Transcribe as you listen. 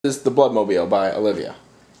This is the Bloodmobile by Olivia.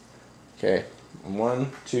 Okay,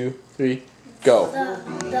 1, 2, 3, go. The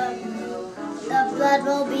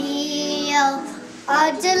Bloodmobile,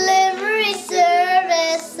 our delivery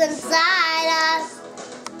service inside us.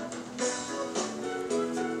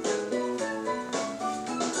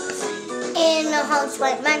 In a house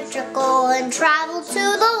white ventricle and travel to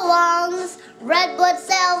the lungs. Red blood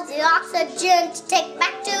cells, the oxygen to take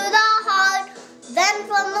back to the heart. Then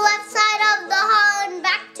from the left side of the heart and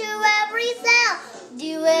back to every cell,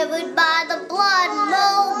 delivered by the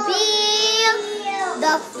Bloodmobile.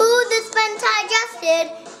 The food that's been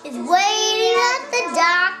digested is waiting at the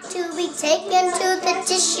dock to be taken to the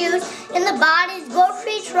tissues in the body's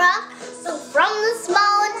grocery truck. So from the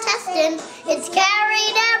small intestine, it's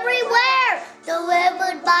carried everywhere,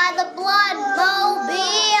 delivered by the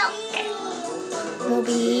Bloodmobile.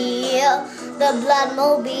 The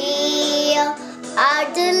Bloodmobile, our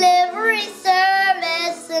delivery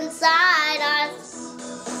service inside us.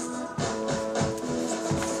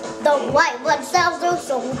 The white blood cells are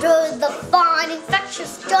soldiers, the fine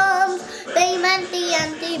infectious germs. They meant the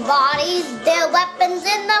antibodies, their weapons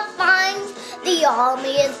in the fines. The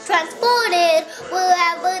army is transported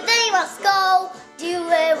wherever they must go,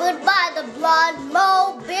 delivered by the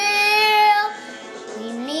Bloodmobile.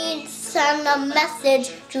 We need to send a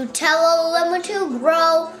message to tell a limit to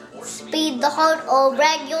grow. Speed the heart or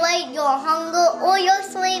regulate your hunger or your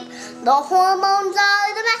sleep. The hormones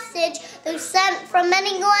are the message they're sent from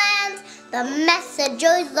many glands. The message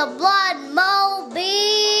is the Bloodmobile.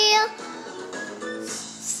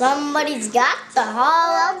 Somebody's got to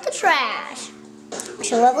haul out the trash,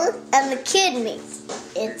 shovel and the kidneys.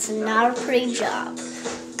 It's not a pretty job.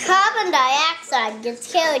 Carbon dioxide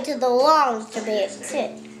gets carried to the lungs to be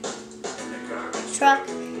exhaled. Truck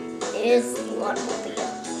is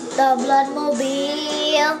the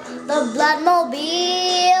Bloodmobile. The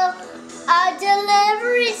Bloodmobile, our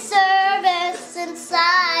delivery service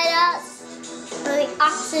inside us. The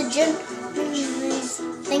oxygen release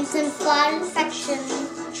things in flight infection,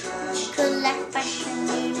 collect fashion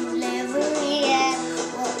delivery,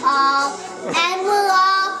 and we're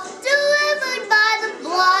all delivered by the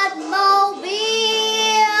Bloodmobile.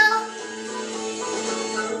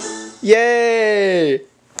 Yay!